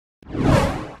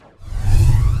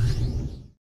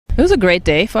It was a great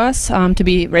day for us to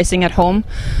be racing at home.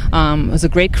 It was a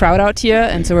great crowd out here,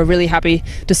 and so we're really happy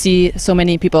to see so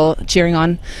many people cheering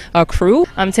on our crew.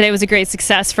 Today was a great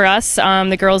success for us.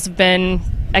 The girls have been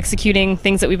executing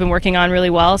things that we've been working on really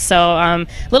well. So a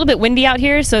little bit windy out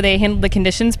here, so they handled the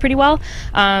conditions pretty well.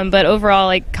 But overall,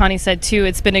 like Connie said too,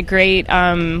 it's been a great,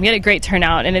 we had a great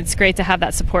turnout, and it's great to have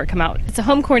that support come out. It's a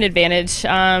home court advantage,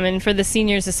 and for the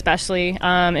seniors especially,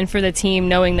 and for the team,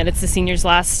 knowing that it's the seniors'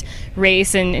 last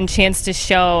race and chance to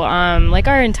show like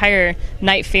our entire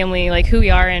Knight family, like who we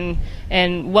are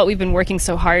and what we've been working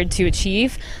so hard to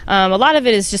achieve. A lot of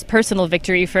it is just personal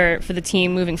victory for the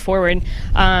team moving forward,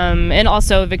 and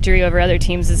also victory over other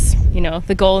teams is, you know,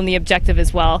 the goal and the objective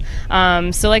as well.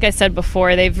 So like I said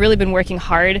before, they've really been working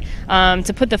hard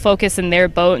to put the focus in their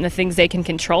boat and the things they can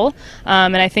control.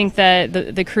 And I think that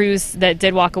the crews that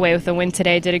did walk away with the win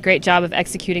today did a great job of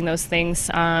executing those things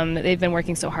that they've been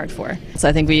working so hard for. So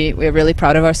I think we're really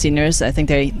proud of our seniors. I think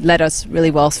they led us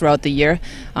really well throughout the year,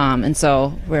 and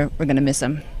so we're going to miss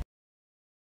them.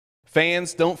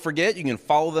 Fans, don't forget you can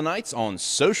follow the Knights on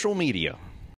social media.